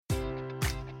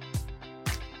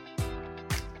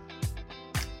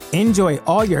Enjoy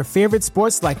all your favorite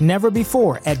sports like never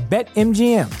before at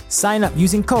BetMGM. Sign up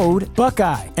using code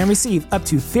Buckeye and receive up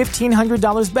to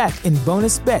 $1,500 back in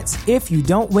bonus bets if you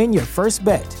don't win your first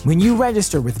bet. When you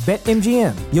register with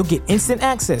BetMGM, you'll get instant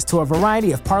access to a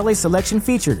variety of parlay selection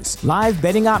features, live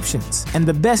betting options, and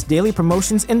the best daily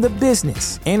promotions in the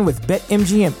business. And with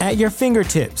BetMGM at your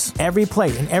fingertips, every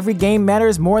play and every game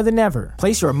matters more than ever.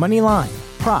 Place your money line,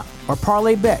 prop, or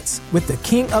parlay bets with the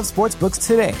king of sportsbooks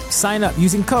today. Sign up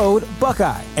using code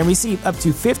Buckeye and receive up to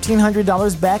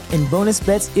 $1,500 back in bonus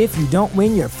bets if you don't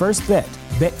win your first bet.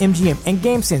 BetMGM and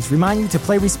GameSense remind you to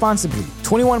play responsibly.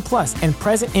 21 plus and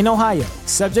present in Ohio,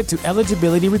 subject to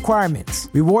eligibility requirements.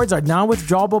 Rewards are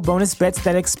non-withdrawable bonus bets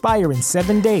that expire in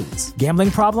 7 days. Gambling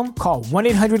problem? Call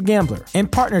 1-800-GAMBLER. In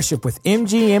partnership with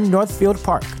MGM Northfield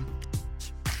Park.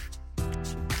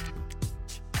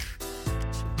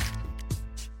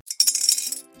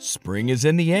 Spring is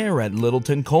in the air at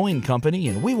Littleton Coin Company,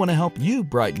 and we want to help you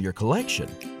brighten your collection.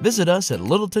 Visit us at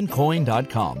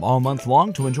littletoncoin.com all month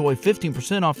long to enjoy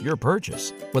 15% off your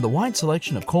purchase. With a wide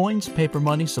selection of coins, paper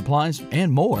money, supplies,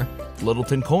 and more,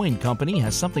 Littleton Coin Company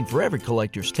has something for every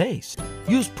collector's taste.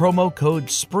 Use promo code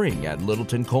SPRING at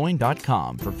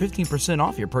littletoncoin.com for 15%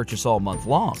 off your purchase all month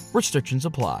long. Restrictions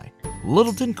apply.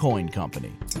 Littleton Coin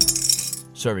Company.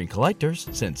 Serving collectors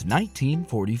since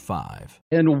 1945.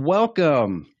 And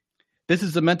welcome. This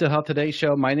is the Mental Health Today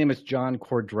show. My name is John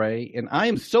Cordray, and I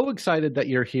am so excited that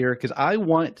you're here because I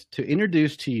want to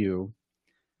introduce to you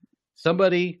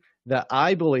somebody that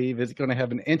I believe is going to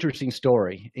have an interesting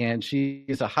story. And she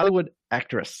is a Hollywood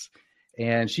actress,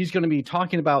 and she's going to be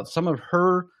talking about some of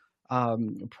her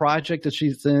project that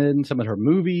she's in, some of her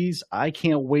movies. I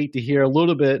can't wait to hear a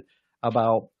little bit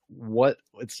about what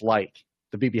it's like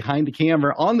to be behind the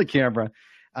camera, on the camera.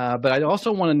 But I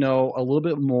also want to know a little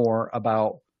bit more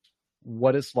about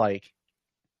what it's like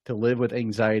to live with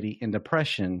anxiety and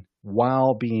depression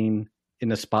while being in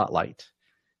the spotlight.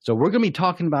 So we're going to be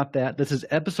talking about that. This is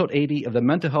episode 80 of the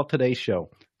Mental Health Today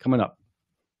show coming up.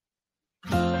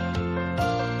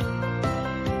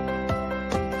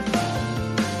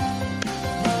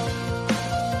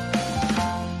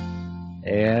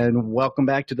 And welcome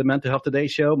back to the Mental Health Today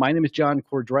show. My name is John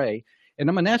Cordray, and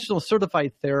I'm a national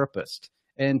certified therapist.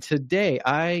 And today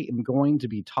I am going to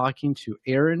be talking to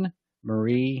Erin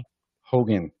Marie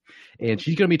Hogan. And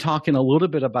she's going to be talking a little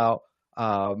bit about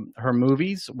her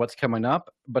movies, what's coming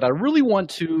up. But I really want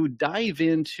to dive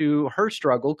into her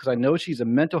struggle because I know she's a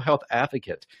mental health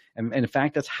advocate. And in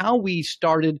fact, that's how we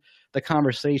started the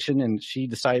conversation. And she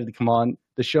decided to come on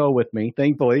the show with me,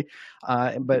 thankfully.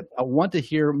 But I want to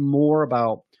hear more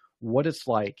about what it's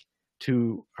like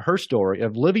to her story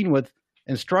of living with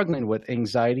and struggling with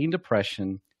anxiety and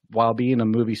depression while being a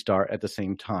movie star at the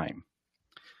same time.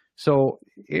 So,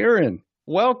 Erin,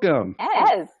 welcome.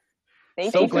 Yes.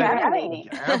 Thank you for having me.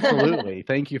 Absolutely.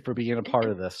 Thank you for being a part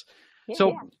of this.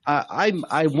 So, I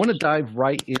want to dive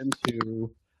right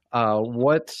into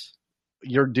what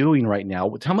you're doing right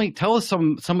now. Tell us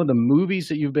some of the movies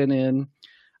that you've been in.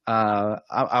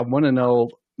 I want to know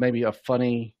maybe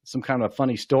some kind of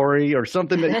funny story or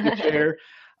something that you can share.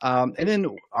 And then,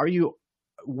 are you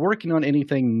working on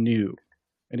anything new?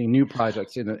 Any new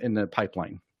projects in the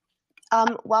pipeline?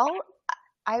 Well,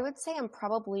 I would say I'm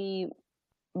probably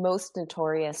most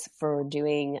notorious for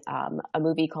doing a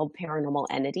movie called Paranormal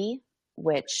Entity,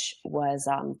 which was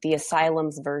the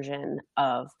Asylum's version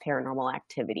of Paranormal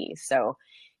Activity. So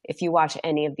if you watch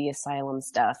any of the Asylum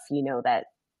stuff, you know that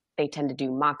they tend to do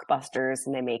mockbusters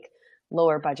and they make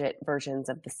lower budget versions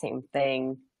of the same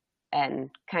thing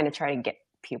and kind of try to get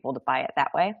people to buy it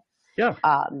that way. Yeah.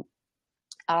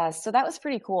 So that was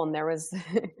pretty cool. And there was,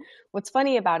 what's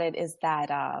funny about it is that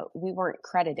we weren't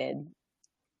credited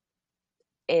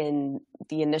in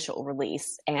the initial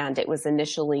release, and it was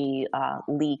initially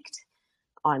leaked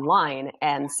online.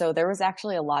 And so there was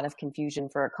actually a lot of confusion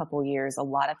for a couple years. A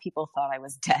lot of people thought I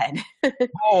was dead.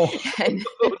 Oh, and,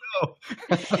 no.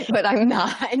 But I'm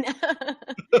not.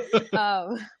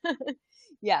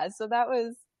 Yeah, so that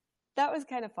was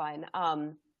kind of fun.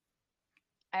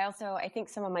 I think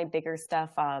some of my bigger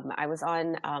stuff, I was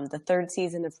on the third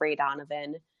season of Ray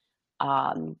Donovan.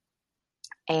 I've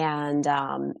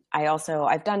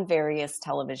done various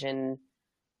television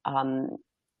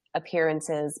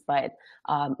appearances, but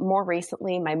more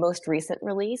recently, my most recent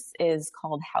release is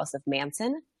called House of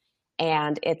Manson.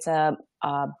 And it's a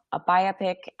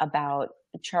biopic about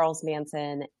Charles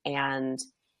Manson and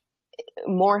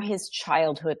more his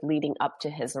childhood leading up to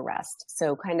his arrest.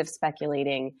 So kind of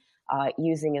speculating,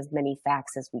 using as many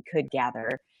facts as we could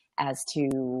gather as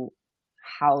to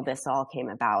how this all came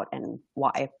about and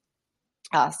why.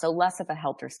 So less of a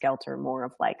helter-skelter, more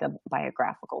of like a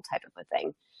biographical type of a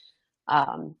thing.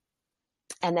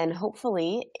 And then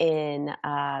hopefully in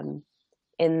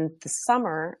the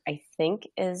summer, I think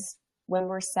is when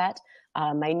we're set,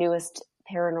 my newest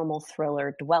paranormal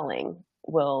thriller, Dwelling,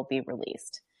 will be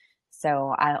released.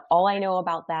 So all I know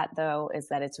about that, though, is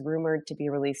that it's rumored to be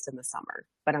released in the summer.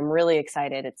 But I'm really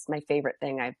excited. It's my favorite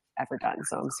thing I've ever done,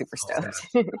 so I'm super stoked.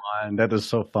 Fun. That is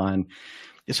so fun.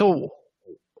 So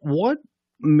what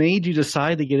made you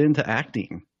decide to get into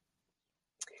acting?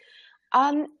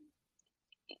 I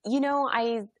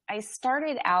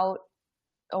started out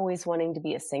always wanting to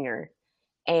be a singer,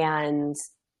 and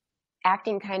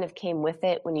acting kind of came with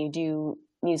it. When you do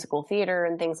musical theater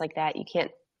and things like that, you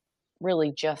can't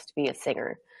really just be a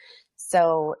singer.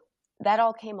 So that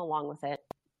all came along with it.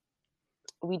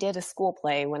 We did a school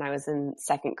play when I was in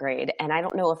second grade, and I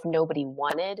don't know if nobody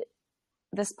wanted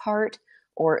this part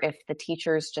or if the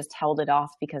teachers just held it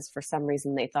off because for some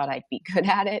reason they thought I'd be good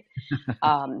at it.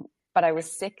 But I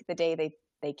was sick the day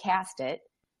they cast it.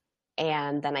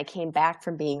 And then I came back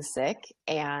from being sick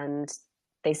and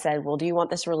they said, well, do you want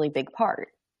this really big part?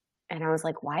 And I was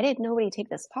like, why did nobody take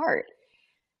this part?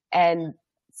 And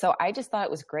so I just thought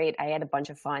it was great. I had a bunch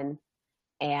of fun.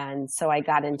 And so I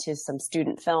got into some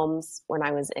student films when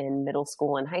I was in middle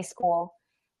school and high school.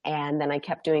 And then I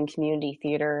kept doing community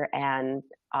theater, and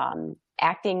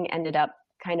acting ended up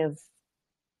kind of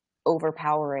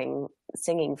overpowering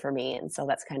singing for me. And so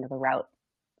that's kind of the route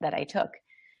that I took.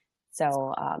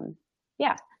 So,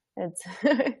 it's,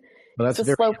 Well, that's it's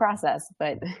a slow process,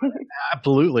 but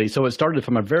absolutely. So it started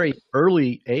from a very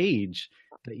early age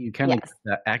that you kind of yes. got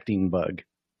that acting bug.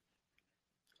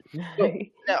 So,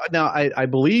 now I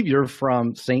believe you're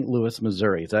from St. Louis,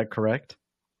 Missouri. Is that correct?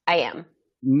 I am.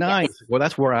 Nice. Yes. Well,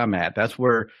 that's where I'm at. That's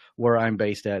where I'm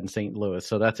based at in St. Louis.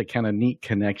 So that's a kind of neat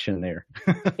connection there.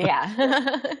 Yeah.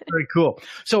 Very cool.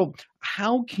 So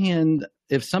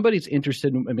if somebody's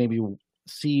interested in maybe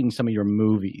seeing some of your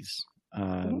movies,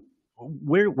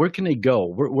 where can they go?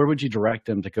 Where would you direct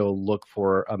them to go look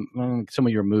for some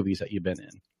of your movies that you've been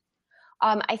in?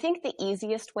 I think the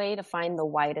easiest way to find the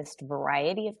widest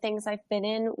variety of things I've been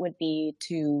in would be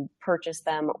to purchase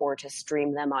them or to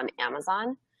stream them on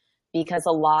Amazon, because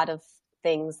a lot of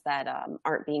things that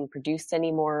aren't being produced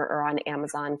anymore are on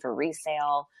Amazon for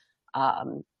resale.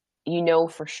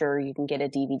 For sure you can get a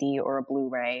DVD or a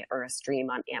Blu-ray or a stream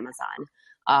on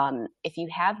Amazon. If you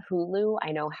have Hulu,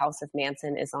 I know House of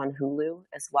Manson is on Hulu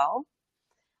as well.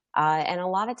 And a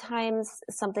lot of times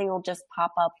something will just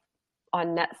pop up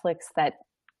on Netflix that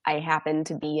I happen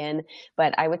to be in,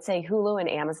 but I would say Hulu and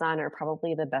Amazon are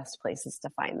probably the best places to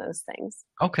find those things.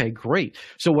 Okay, great.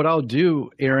 So what I'll do,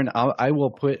 Erin, I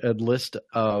will put a list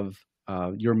of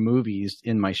your movies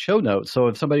in my show notes. So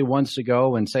if somebody wants to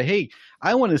go and say, hey,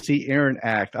 I want to see Erin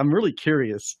act, I'm really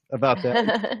curious about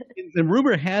that. The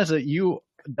rumor has it you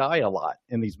die a lot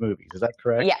in these movies. Is that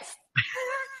correct? Yes.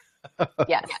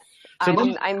 Yes.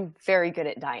 So I'm very good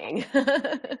at dying.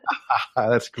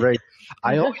 That's great.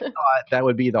 I always thought that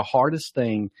would be the hardest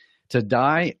thing, to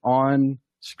die on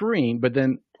screen, but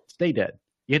then stay dead.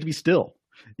 You have to be still.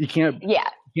 You can't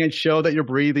show that you're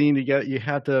breathing. You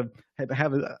have to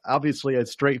have obviously a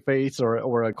straight face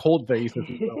or a cold face, if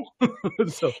you will.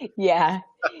 So. Yeah.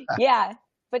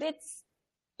 But it's,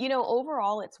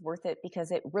 overall it's worth it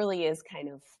because it really is kind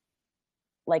of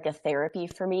like a therapy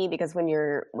for me, because when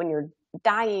you're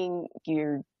dying,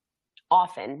 you're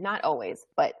often, not always,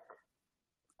 but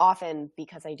often,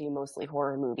 because I do mostly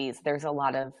horror movies, there's a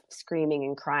lot of screaming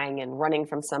and crying and running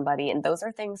from somebody. And those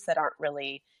are things that aren't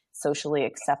really socially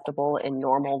acceptable in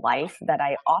normal life that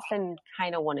I often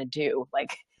kind of want to do.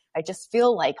 Like, I just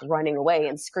feel like running away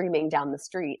and screaming down the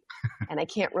street, and I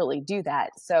can't really do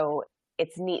that. So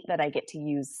it's neat that I get to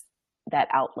use that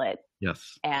outlet.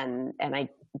 Yes. And I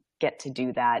get to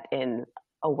do that in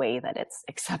a way that it's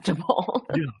acceptable.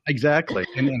 Yeah, exactly.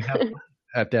 And have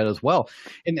at that as well.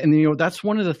 And that's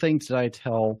one of the things that I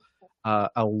tell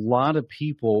a lot of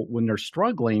people when they're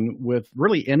struggling with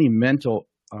really any mental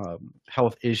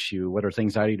health issue, whether it's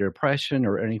anxiety or depression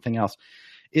or anything else,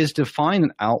 is to find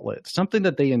an outlet, something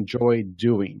that they enjoy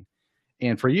doing.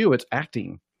 And for you, it's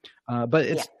acting. But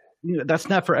it's that's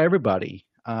not for everybody.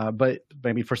 But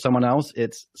maybe for someone else,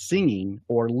 it's singing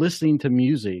or listening to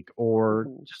music or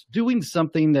just doing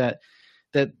something that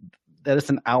is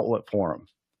an outlet for them.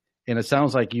 And it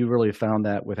sounds like you really found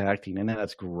that with acting, and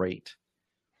that's great.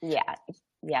 Yeah,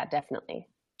 definitely.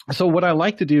 So what I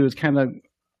like to do is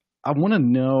I want to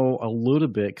know a little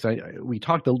bit, because we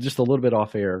talked just a little bit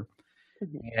off air,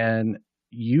 and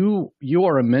you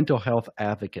are a mental health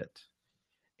advocate,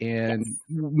 and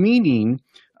meaning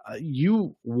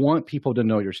you want people to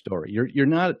know your story.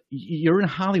 You're in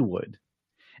Hollywood,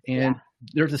 and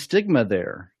there's a stigma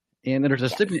there, and there's a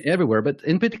stigma everywhere, but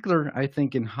in particular, I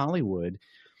think in Hollywood,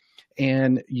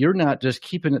 and you're not just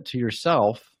keeping it to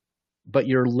yourself, but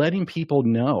you're letting people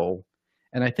know.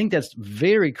 And I think that's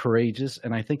very courageous,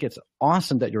 and I think it's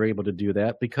awesome that you're able to do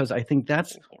that, because I think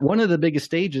that's one of the biggest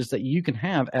stages that you can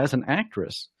have as an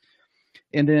actress.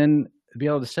 And then be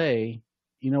able to say,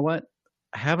 you know what,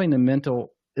 having a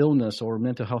mental illness or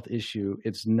mental health issue,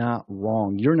 it's not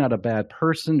wrong. You're not a bad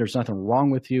person. There's nothing wrong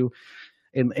with you.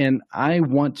 And I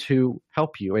want to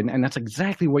help you. And that's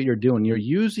exactly what you're doing. You're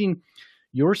using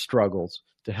your struggles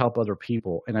to help other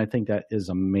people. And I think that is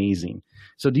amazing.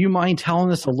 So do you mind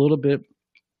telling us a little bit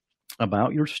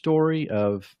about your story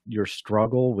of your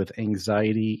struggle with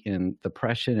anxiety and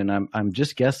depression? And I'm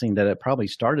just guessing that it probably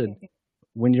started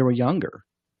when you were younger.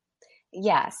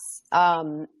 Yes.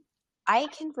 I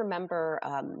can remember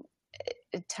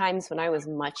times when I was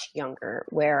much younger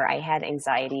where I had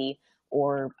anxiety,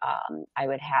 or I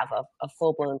would have a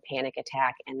full-blown panic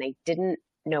attack, and I didn't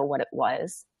know what it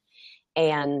was.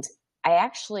 And I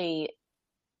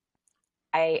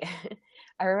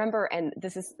remember, and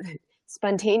this is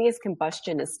spontaneous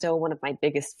combustion is still one of my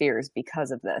biggest fears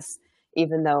because of this,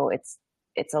 even though it's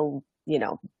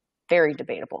very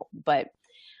debatable. But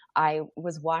I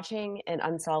was watching an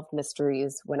Unsolved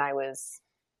Mysteries when I was,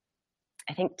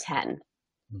 I think, 10,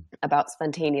 about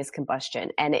spontaneous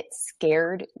combustion. And it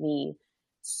scared me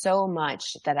so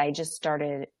much that I just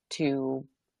started to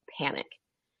panic.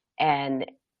 And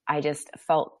I just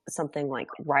felt something like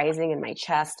rising in my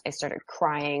chest. I started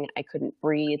crying. I couldn't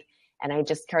breathe. And I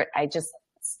just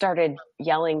started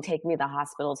yelling, "Take me to the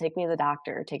hospital, take me to the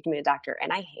doctor, take me to the doctor."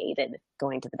 And I hated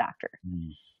going to the doctor.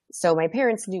 So my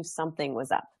parents knew something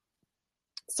was up.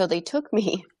 So they took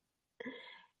me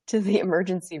to the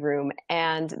emergency room,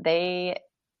 and they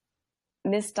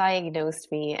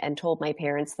misdiagnosed me and told my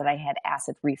parents that I had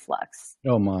acid reflux.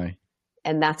 Oh my.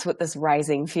 And that's what this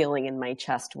rising feeling in my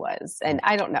chest was. And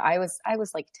I don't know, I was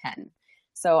like 10.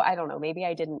 So I don't know, maybe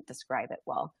I didn't describe it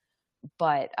well,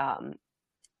 but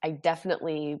I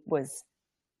definitely was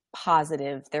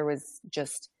positive. There was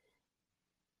just,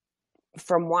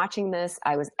 from watching this,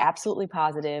 I was absolutely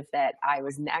positive that I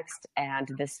was next, and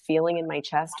this feeling in my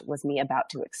chest was me about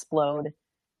to explode.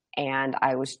 And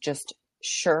I was just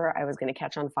sure I was going to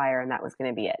catch on fire, and that was going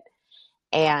to be it.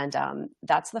 And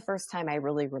that's the first time I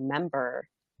really remember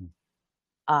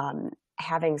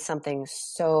having something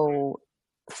so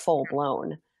full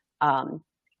blown.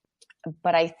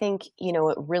 But I think,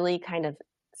 it really kind of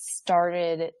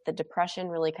started, the depression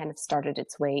really kind of started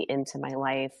its way into my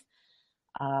life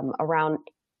around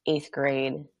 8th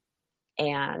grade,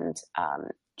 and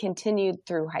continued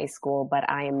through high school. But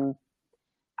I'm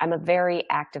a very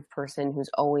active person who's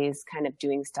always kind of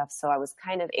doing stuff. So I was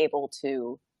kind of able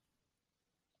to,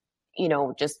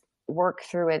 just work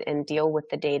through it and deal with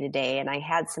the day to day. And I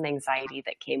had some anxiety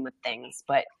that came with things,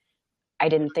 but I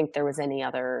didn't think there was any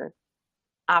other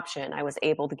option. I was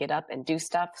able to get up and do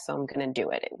stuff, so I'm going to do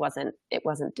it. It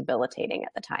wasn't debilitating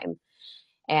at the time.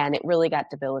 And it really got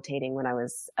debilitating when I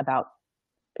was about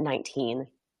 19.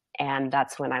 And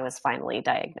that's when I was finally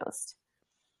diagnosed.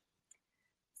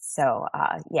 So,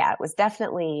 it was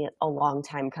definitely a long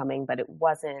time coming, but it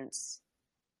wasn't,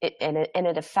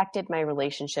 it affected my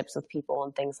relationships with people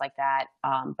and things like that.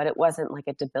 But it wasn't like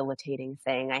a debilitating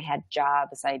thing. I had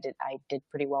jobs. I did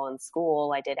pretty well in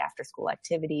school. I did after school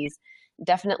activities.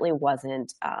 Definitely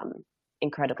wasn't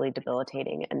incredibly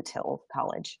debilitating until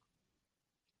college.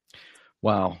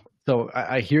 Wow. So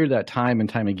I hear that time and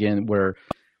time again where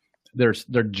there's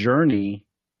their journey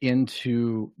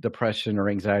into depression or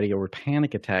anxiety or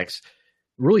panic attacks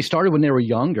really started when they were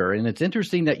younger. And it's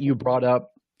interesting that you brought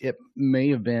up it may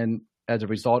have been as a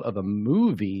result of a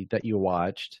movie that you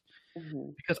watched,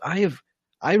 because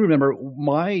I remember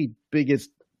my biggest,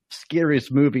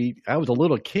 scariest movie. I was a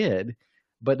little kid,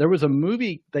 but there was a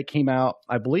movie that came out,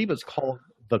 I believe it's called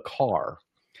The Car.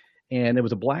 And it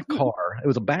was a black car. It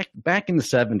was back in the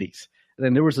 70s. And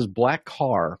then there was this black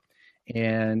car,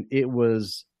 and it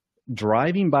was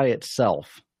driving by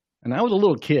itself. And I was a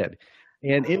little kid,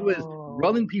 and it was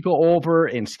running people over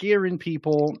and scaring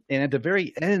people. And at the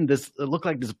very end, it looked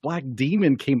like this black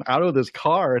demon came out of this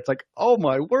car. It's like, oh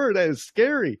my word, that is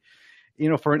scary.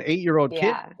 For an 8-year-old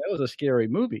kid, that was a scary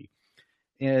movie.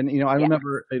 And, I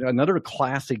remember another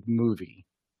classic movie.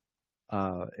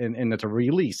 And it's a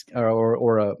release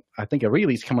I think a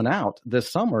release coming out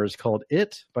this summer is called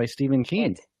It by Stephen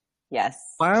King. Yes.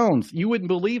 Clowns. You wouldn't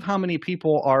believe how many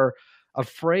people are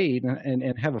afraid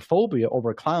and have a phobia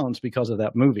over clowns because of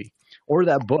that movie or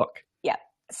that book. Yeah.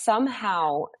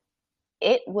 somehow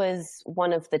it was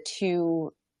one of the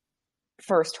two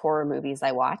first horror movies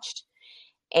I watched.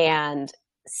 And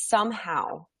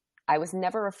somehow I was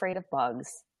never afraid of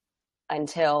bugs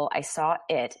until I saw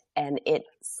it, and it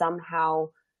somehow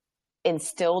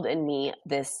instilled in me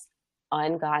this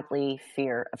ungodly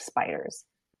fear of spiders,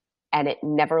 and it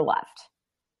never left.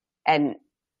 And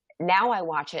now I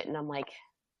watch it and I'm like,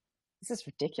 this is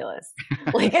ridiculous.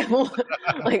 Like,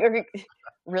 like,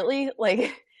 really?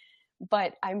 Like,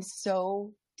 but I'm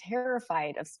so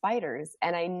terrified of spiders,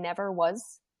 and I never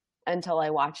was until I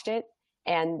watched it.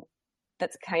 And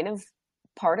that's kind of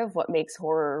part of what makes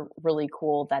horror really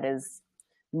cool, that is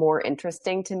more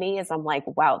interesting to me, is I'm like,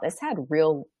 wow, this had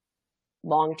real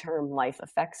long-term life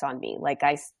effects on me. Like,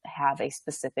 I have a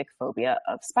specific phobia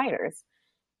of spiders,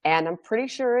 and I'm pretty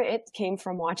sure it came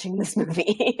from watching this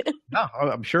movie. No,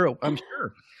 I'm sure.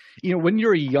 When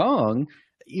you're young,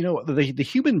 the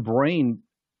human brain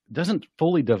doesn't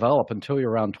fully develop until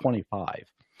you're around 25.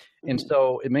 And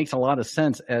so it makes a lot of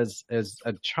sense as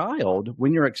a child,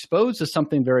 when you're exposed to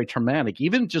something very traumatic,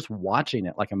 even just watching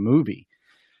it like a movie,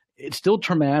 it's still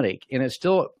traumatic, and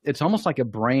it's almost like a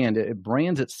brand. It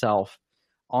brands itself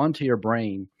onto your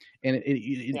brain, and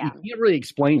you can't really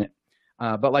explain it.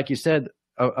 But like you said,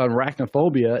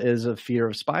 arachnophobia is a fear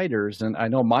of spiders. And I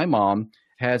know my mom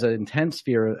has an intense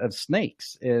fear of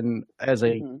snakes. And as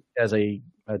a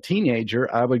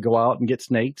teenager, I would go out and get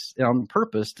snakes on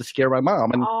purpose to scare my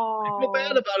mom. And I feel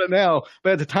bad about it now,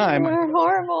 but at the time, they're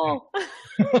horrible.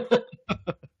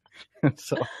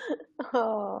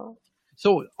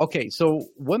 So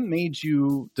what made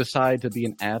you decide to be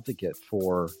an advocate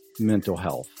for mental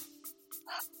health?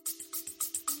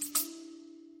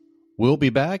 We'll be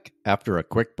back after a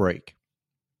quick break.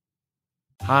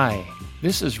 Hi,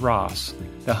 this is Ross,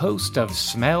 the host of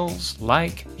Smells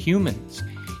Like Humans.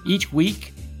 Each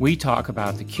week, we talk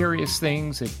about the curious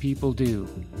things that people do.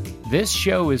 This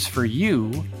show is for you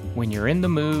when you're in the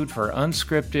mood for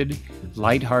unscripted,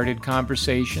 lighthearted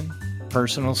conversation,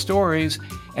 personal stories,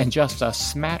 and just a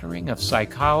smattering of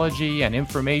psychology and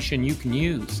information you can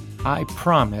use. I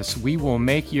promise we will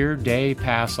make your day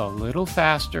pass a little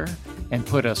faster and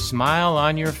put a smile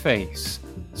on your face.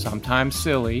 Sometimes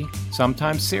silly,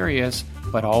 sometimes serious,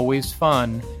 but always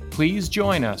fun. Please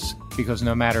join us, because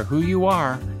no matter who you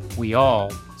are, we all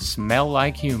smell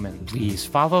like human. Please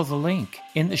follow the link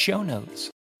in the show notes.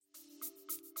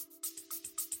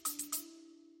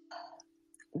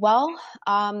 Well,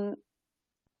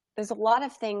 there's a lot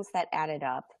of things that added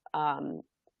up,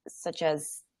 such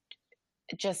as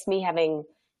just me having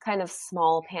kind of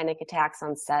small panic attacks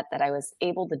on set that I was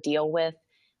able to deal with,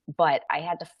 but I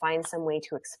had to find some way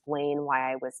to explain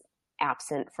why I was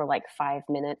absent for like 5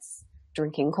 minutes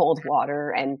drinking cold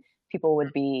water, and people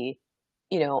would be,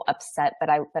 upset, but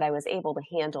I was able to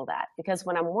handle that, because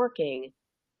when I'm working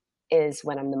is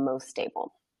when I'm the most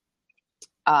stable.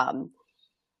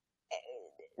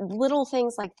 Little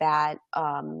things like that.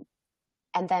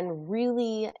 And then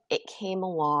really it came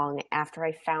along after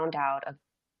I found out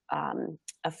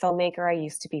a filmmaker I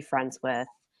used to be friends with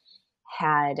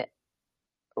had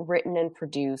written and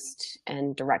produced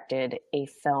and directed a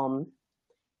film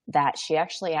that she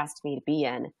actually asked me to be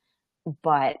in.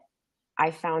 But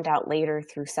I found out later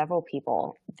through several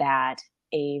people that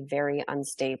a very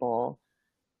unstable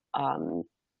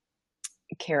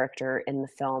character in the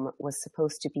film was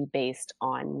supposed to be based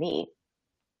on me.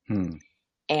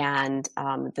 And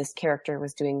this character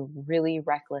was doing really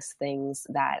reckless things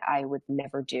that I would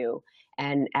never do.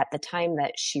 And at the time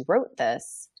that she wrote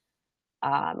this,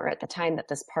 or at the time that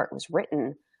this part was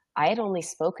written, I had only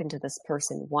spoken to this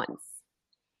person once.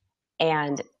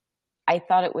 And I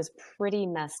thought it was pretty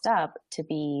messed up to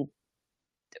be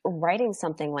writing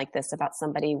something like this about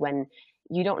somebody when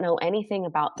you don't know anything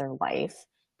about their life.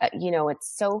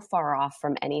 It's so far off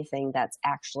from anything that's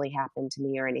actually happened to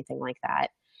me or anything like that.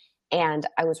 And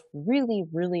I was really,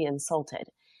 really insulted.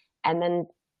 And then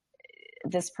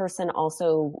this person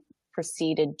also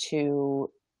proceeded to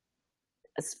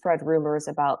spread rumors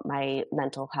about my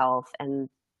mental health, and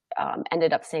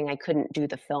ended up saying I couldn't do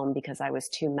the film because I was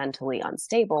too mentally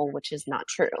unstable, which is not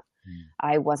true.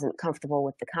 I wasn't comfortable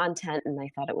with the content, and I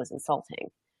thought it was insulting.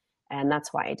 And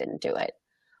that's why I didn't do it.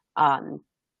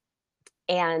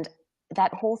 And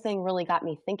that whole thing really got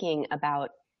me thinking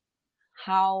about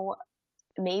how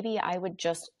maybe I would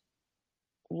just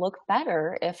look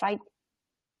better if I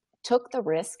took the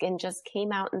risk and just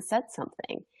came out and said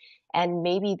something. And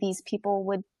maybe these people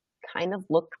would kind of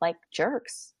look like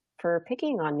jerks for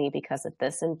picking on me because of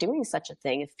this and doing such a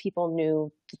thing if people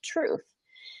knew the truth.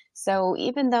 So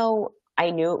even though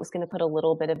I knew it was going to put a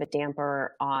little bit of a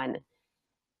damper on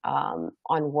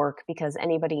on work, because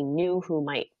anybody new who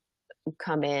might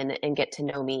come in and get to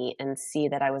know me and see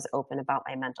that I was open about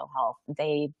my mental health,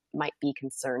 they might be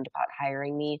concerned about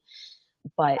hiring me.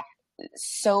 But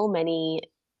so many,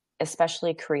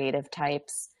 especially creative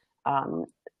types,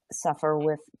 suffer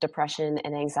with depression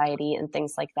and anxiety and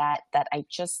things like that, that I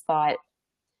just thought,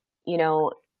 you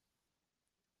know,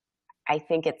 I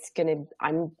think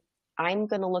I'm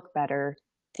going to look better.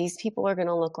 These people are going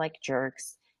to look like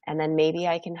jerks. And then maybe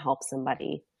I can help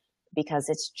somebody, because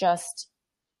it's just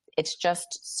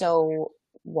so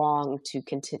wrong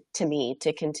to me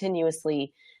to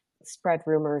continuously spread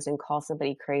rumors and call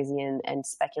somebody crazy and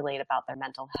speculate about their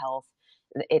mental health.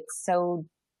 It's so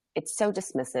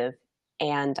dismissive,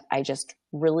 and I just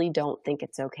really don't think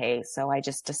it's okay. So I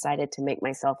just decided to make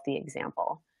myself the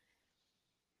example.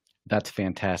 That's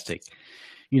fantastic.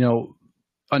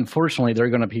 Unfortunately, there are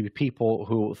going to be people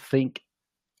who think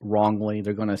wrongly.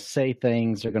 They're going to say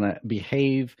things. They're going to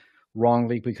behave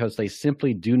wrongly because they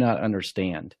simply do not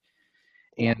understand.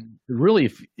 And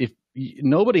really, if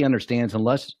nobody understands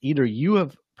unless either you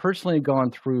have personally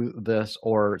gone through this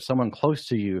or someone close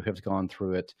to you has gone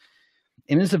through it.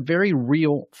 And it's a very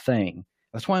real thing.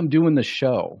 That's why I'm doing the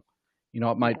show.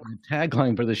 My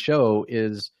tagline for the show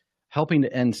is helping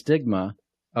to end stigma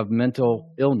of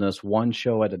mental illness one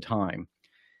show at a time.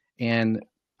 And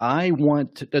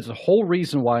that's the whole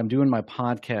reason why I'm doing my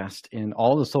podcast and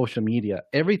all the social media.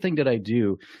 Everything that I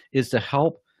do is to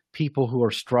help people who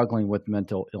are struggling with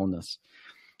mental illness.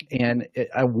 And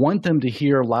I want them to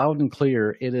hear loud and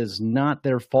clear, it is not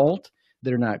their fault.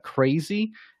 They're not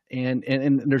crazy. And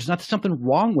there's not something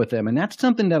wrong with them. And that's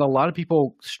something that a lot of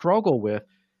people struggle with.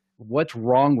 What's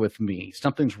wrong with me?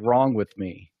 Something's wrong with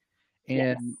me.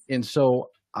 And so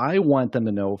I want them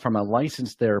to know from a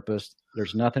licensed therapist,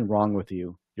 there's nothing wrong with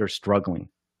you. You're struggling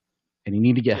and you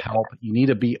need to get help. You need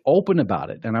to be open about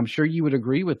it. And I'm sure you would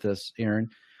agree with this, Erin.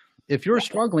 If you're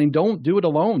struggling, don't do it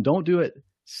alone. Don't do it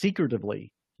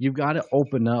secretively. You've got to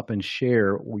open up and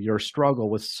share your struggle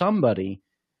with somebody,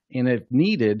 and if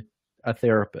needed, a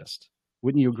therapist.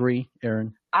 Wouldn't you agree,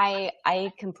 Erin? I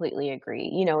completely agree.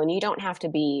 And you don't have to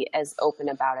be as open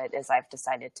about it as I've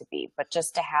decided to be, but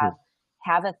just to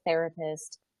have a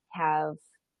therapist, have,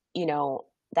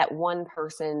 that one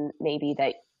person maybe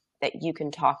that you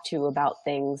can talk to about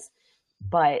things,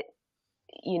 but,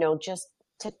 just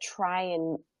to try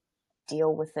and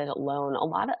deal with it alone.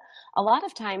 A lot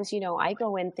of times, I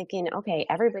go in thinking, okay,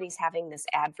 everybody's having this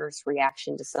adverse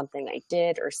reaction to something I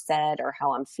did or said or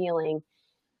how I'm feeling.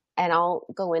 And I'll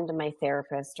go into my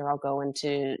therapist, or I'll go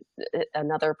into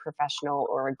another professional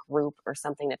or a group or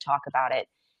something to talk about it.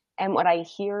 And what I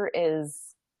hear is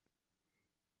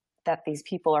that these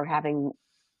people are having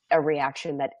a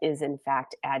reaction that is in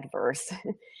fact adverse.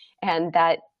 And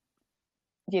that,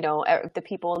 the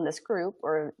people in this group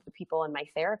or the people in my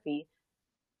therapy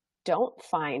don't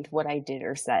find what I did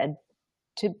or said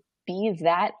to be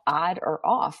that odd or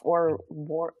off, or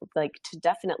to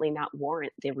definitely not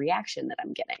warrant the reaction that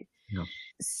I'm getting. Yeah.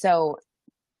 So,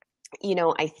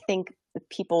 I think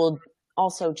people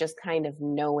also just kind of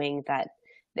knowing that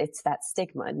it's that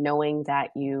stigma, knowing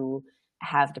that you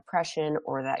have depression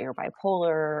or that you're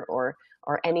bipolar or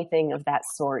anything of that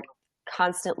sort,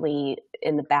 constantly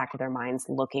in the back of their minds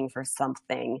looking for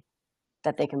something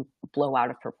that they can blow out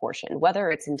of proportion, whether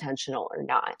it's intentional or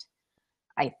not.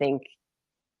 I think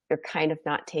you're kind of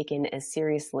not taken as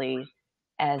seriously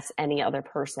as any other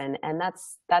person. And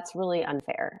that's really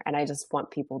unfair. And I just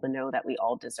want people to know that we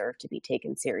all deserve to be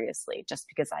taken seriously. Just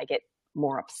because I get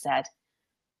more upset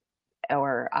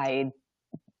or I,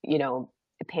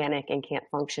 panic and can't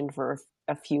function for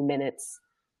a few minutes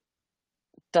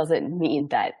doesn't mean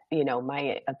that,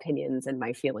 my opinions and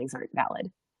my feelings aren't valid.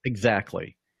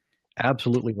 Exactly.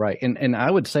 Absolutely right. And I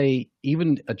would say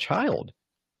even a child,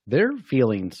 their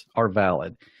feelings are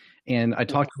valid. And I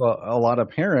talk to a lot of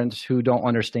parents who don't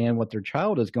understand what their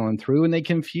child is going through, and they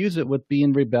confuse it with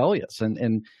being rebellious.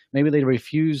 And maybe they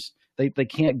refuse, they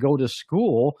can't go to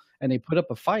school and they put up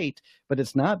a fight, but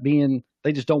it's not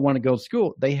they just don't want to go to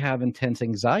school. They have intense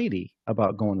anxiety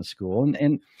about going to school.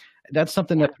 And that's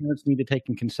something that parents need to take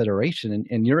in consideration.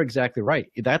 And you're exactly right.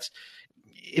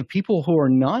 If people who are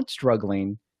not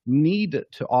struggling need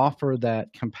to offer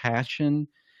that compassion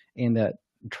and that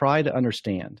try to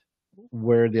understand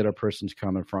where the other person's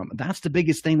coming from. That's the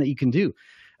biggest thing that you can do.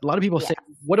 A lot of people say,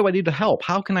 what do I do to help?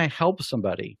 How can I help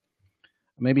somebody?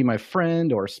 Maybe my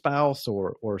friend or spouse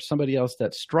or somebody else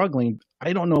that's struggling.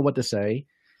 I don't know what to say.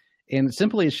 And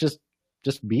simply it's just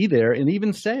be there and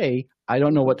even say, I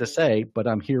don't know what to say, but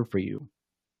I'm here for you.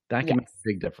 That can make a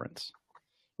big difference.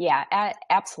 Yeah,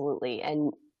 absolutely.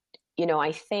 And,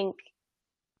 I think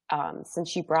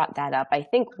since you brought that up, I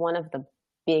think one of the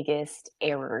biggest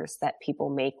errors that people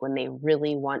make when they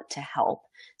really want to help.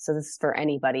 So this is for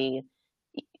anybody,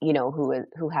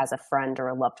 who has a friend or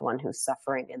a loved one who's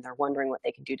suffering and they're wondering what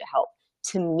they can do to help.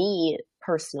 To me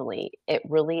personally, it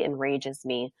really enrages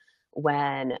me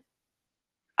when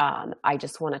I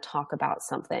just want to talk about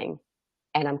something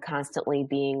and I'm constantly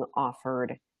being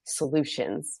offered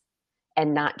solutions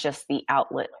and not just the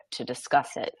outlet to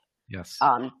discuss it. Yes.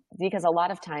 Because a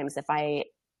lot of times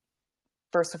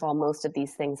first of all, most of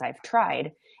these things I've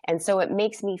tried. And so it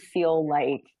makes me feel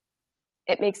like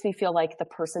the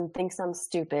person thinks I'm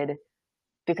stupid,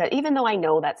 because even though I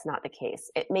know that's not the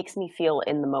case, it makes me feel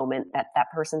in the moment that that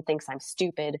person thinks I'm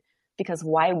stupid, because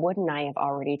why wouldn't I have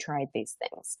already tried these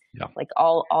things? Yeah. Like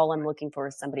all I'm looking for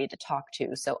is somebody to talk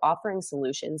to. So offering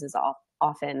solutions is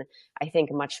often, I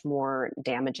think, much more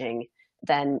damaging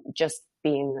than just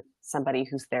being somebody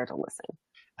who's there to listen.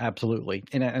 Absolutely.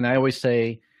 And I always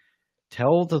say,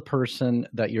 tell the person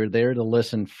that you're there to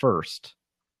listen first.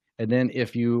 And then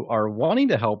if you are wanting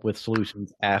to help with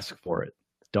solutions, ask for it.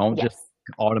 Don't just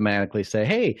automatically say,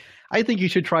 hey, I think you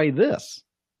should try this.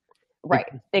 Right.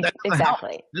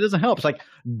 Exactly. It doesn't help. It's like,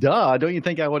 duh, don't you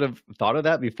think I would have thought of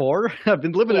that before? I've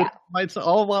been living it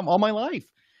all my life.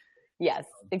 Yes,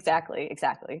 exactly.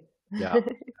 Yeah.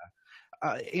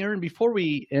 Erin, before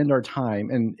we end our time,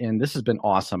 and this has been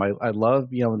awesome. I love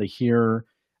being able to hear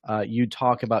you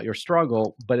talk about your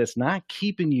struggle, but it's not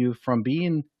keeping you from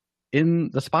being in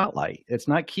the spotlight. It's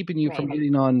not keeping you from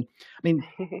getting on. I mean,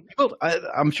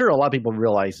 I'm sure a lot of people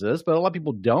realize this, but a lot of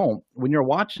people don't. When you're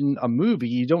watching a movie,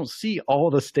 you don't see all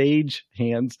the stage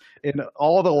hands and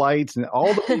all the lights and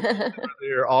all the people that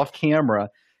are off camera.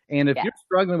 And if you're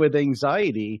struggling with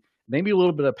anxiety, maybe a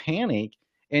little bit of panic,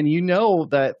 and you know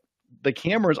that the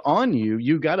camera's on you,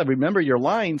 you got to remember your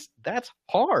lines. That's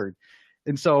hard.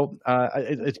 And so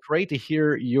it's great to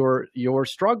hear your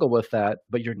struggle with that,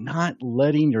 but you're not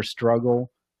letting your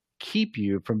struggle keep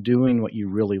you from doing what you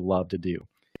really love to do.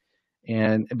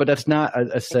 But that's not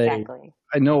Exactly.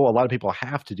 I know a lot of people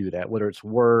have to do that, whether it's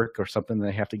work or something,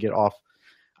 they have to get off,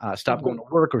 stop going to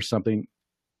work or something,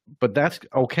 but that's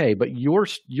okay. But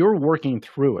you're working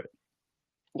through it.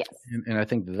 Yes. And I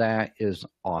think that is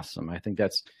awesome. I think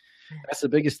that's the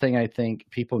biggest thing I think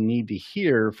people need to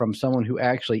hear from someone who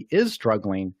actually is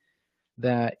struggling,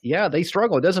 that, they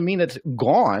struggle. It doesn't mean it's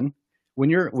gone. When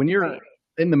you're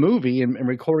in the movie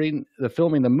and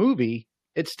filming the movie,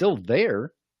 it's still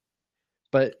there,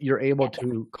 but you're able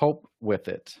to cope with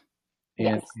it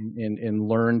and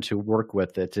learn to work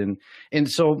with it. And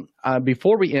so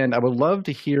before we end, I would love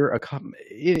to hear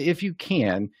if you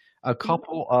can, a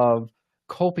couple of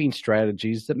coping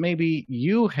strategies that maybe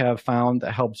you have found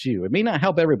that helps you. It may not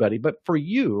help everybody, but for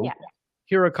you,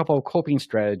 here are a couple of coping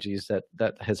strategies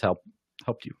that has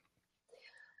helped you.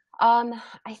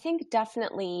 I think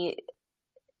definitely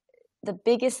the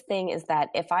biggest thing is that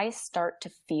if I start to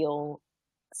feel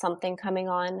something coming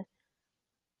on,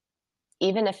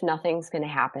 even if nothing's going to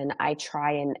happen, I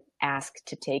try and ask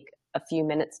to take a few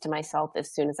minutes to myself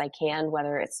as soon as I can,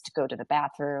 whether it's to go to the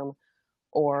bathroom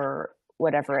or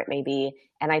whatever it may be.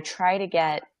 And I try to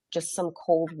get just some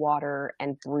cold water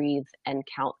and breathe and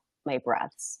count my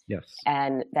breaths. Yes.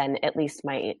 And then at least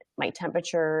my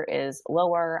temperature is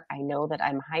lower. I know that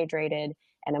I'm hydrated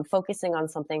and I'm focusing on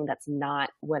something that's not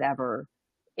whatever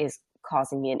is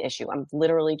causing me an issue. I'm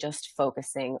literally just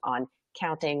focusing on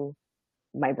counting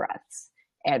my breaths,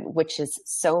 and which is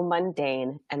so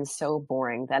mundane and so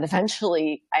boring that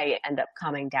eventually I end up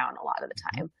calming down a lot of the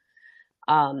time.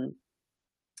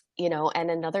 And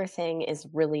another thing is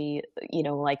really,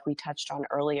 like we touched on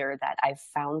earlier, that I've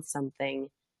found something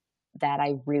that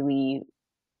I really,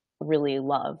 really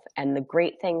love. And the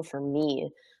great thing for me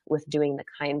with doing the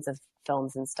kinds of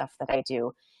films and stuff that I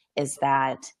do is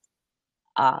that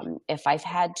if I've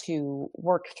had to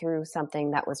work through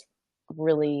something that was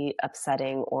really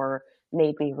upsetting or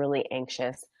made me really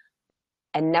anxious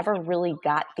and never really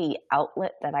got the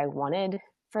outlet that I wanted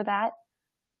for that,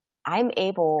 I'm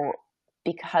able,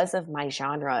 because of my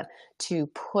genre, to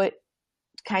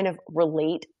kind of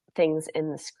relate things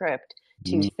in the script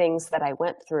to things that I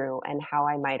went through and how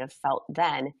I might have felt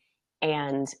then.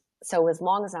 And so as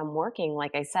long as I'm working,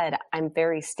 like I said, I'm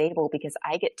very stable because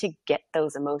I get to get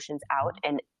those emotions out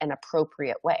in an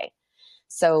appropriate way.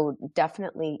 So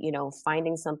definitely,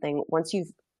 finding something, once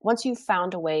you've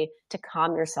found a way to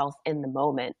calm yourself in the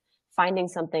moment, finding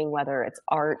something, whether it's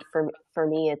art, for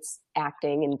me, it's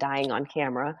acting and dying on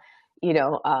camera,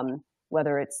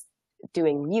 whether it's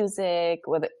doing music,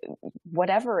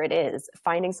 whatever it is,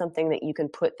 finding something that you can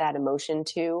put that emotion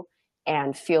to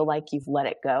and feel like you've let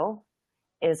it go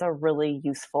is a really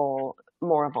useful,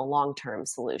 more of a long-term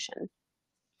solution.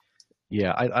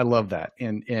 Yeah, I love that.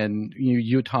 And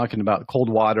you talking about cold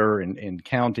water and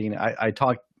counting. I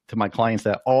talk to my clients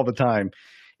that all the time.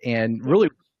 And really,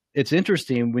 it's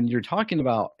interesting when you're talking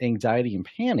about anxiety and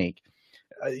panic,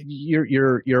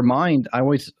 your mind, I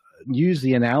always use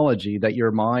the analogy that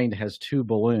your mind has two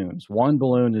balloons. One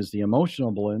balloon is the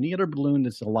emotional balloon. The other balloon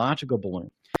is the logical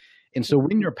balloon. And so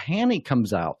when your panic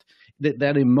comes out,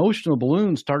 that emotional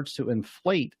balloon starts to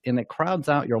inflate and it crowds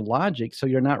out your logic. So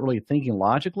you're not really thinking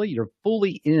logically. You're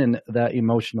fully in that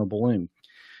emotional balloon.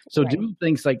 So doing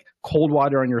things like cold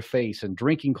water on your face and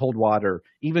drinking cold water,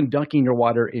 even dunking your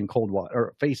water in cold water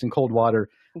or face in cold water,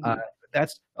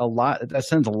 that's a lot. That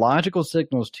sends logical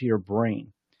signals to your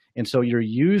brain. And so you're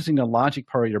using the logic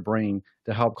part of your brain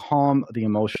to help calm the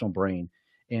emotional brain.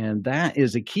 And that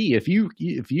is a key. If you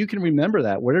can remember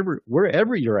that,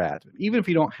 wherever you're at, even if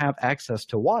you don't have access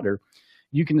to water,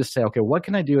 you can just say, okay, what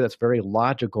can I do that's very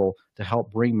logical to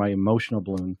help bring my emotional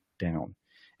balloon down?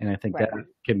 And I think that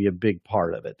can be a big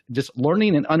part of it. Just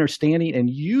learning and understanding and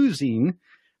using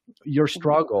your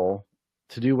struggle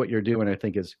to do what you're doing, I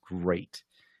think is great.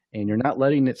 And you're not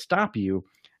letting it stop you.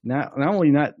 Not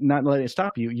only not letting it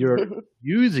stop you, you're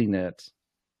using it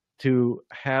to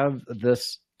have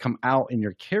this come out in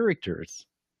your characters.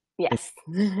 Yes.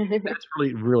 That's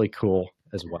really, really cool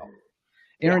as well.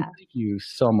 Erin, thank you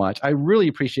so much. I really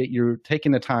appreciate you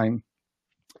taking the time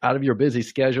out of your busy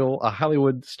schedule, a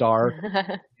Hollywood star.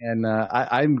 And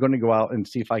I'm going to go out and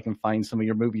see if I can find some of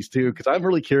your movies too, because I'm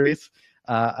really curious.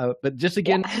 But just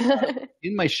again,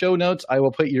 in my show notes, I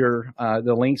will put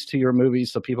the links to your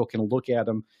movies so people can look at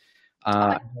them.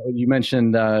 You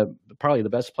mentioned probably the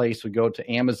best place would go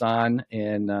to Amazon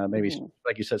and maybe,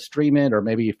 like you said, stream it or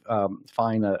maybe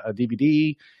find a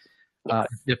DVD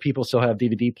if people still have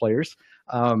DVD players.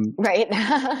 Right.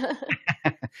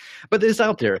 But it's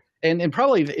out there. And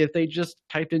probably if they just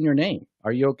typed in your name,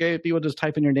 are you okay if people just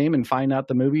type in your name and find out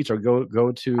the movies or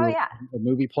go to a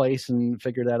movie place and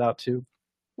figure that out too?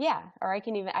 Yeah. Or I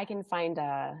can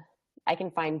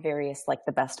find various, like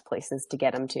the best places to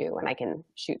get them to, and I can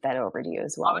shoot that over to you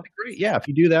as well. Oh, that'd be great. Yeah. If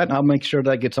you do that, I'll make sure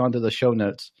that gets onto the show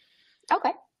notes.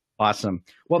 Okay. Awesome.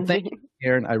 Well, thank you,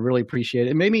 Erin. I really appreciate it.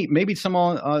 And maybe some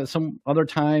other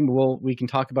time we can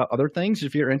talk about other things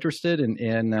if you're interested.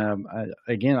 And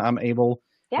again, I'm able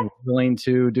and willing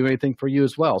to do anything for you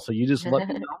as well. So you just let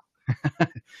me know.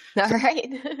 All right.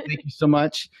 Thank you so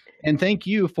much. And thank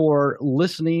you for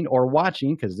listening or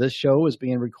watching, because this show is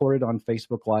being recorded on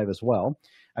Facebook Live as well.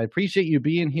 I appreciate you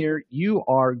being here. You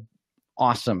are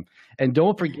awesome. And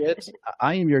don't forget,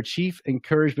 I am your Chief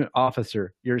Encouragement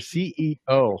Officer, your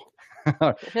CEO.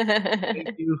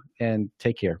 Thank you and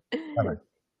take care. Bye-bye.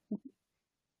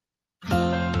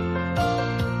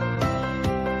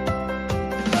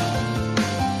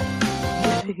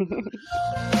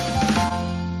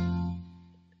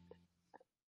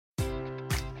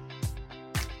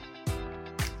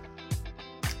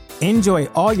 Enjoy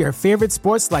all your favorite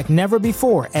sports like never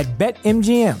before at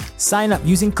BetMGM. Sign up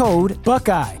using code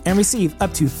Buckeye and receive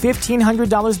up to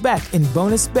 $1,500 back in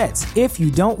bonus bets if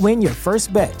you don't win your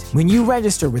first bet. When you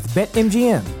register with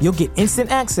BetMGM, you'll get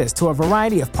instant access to a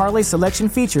variety of parlay selection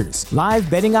features, live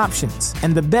betting options,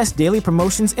 and the best daily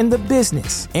promotions in the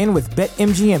business. And with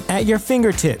BetMGM at your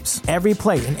fingertips, every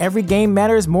play and every game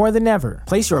matters more than ever.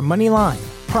 Place your money line,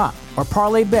 prop, or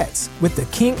parlay bets with the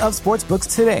king of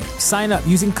sportsbooks today. Sign up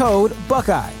using code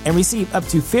Buckeye and receive up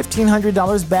to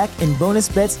 $1,500 back in bonus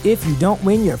bets if you don't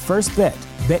win your first bet.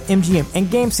 BetMGM and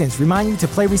GameSense remind you to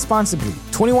play responsibly.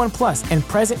 21 plus and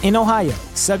present in Ohio,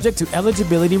 subject to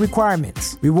eligibility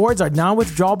requirements. Rewards are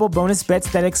non-withdrawable bonus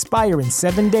bets that expire in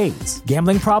 7 days.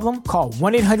 Gambling problem? Call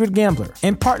 1-800-GAMBLER.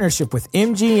 In partnership with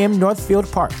MGM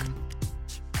Northfield Park.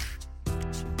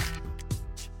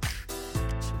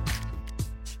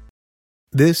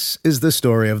 This is the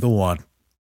story of the one.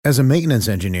 As a maintenance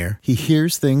engineer, he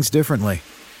hears things differently.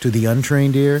 To the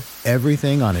untrained ear,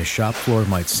 everything on his shop floor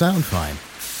might sound fine,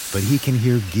 but he can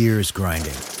hear gears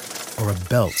grinding or a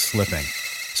belt slipping.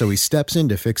 So he steps in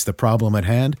to fix the problem at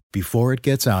hand before it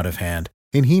gets out of hand.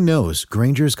 And he knows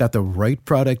Grainger's got the right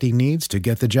product he needs to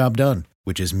get the job done,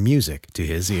 which is music to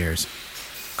his ears.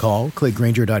 Call, click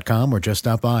Grainger.com, or just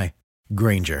stop by.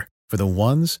 Grainger, for the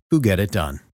ones who get it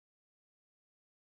done.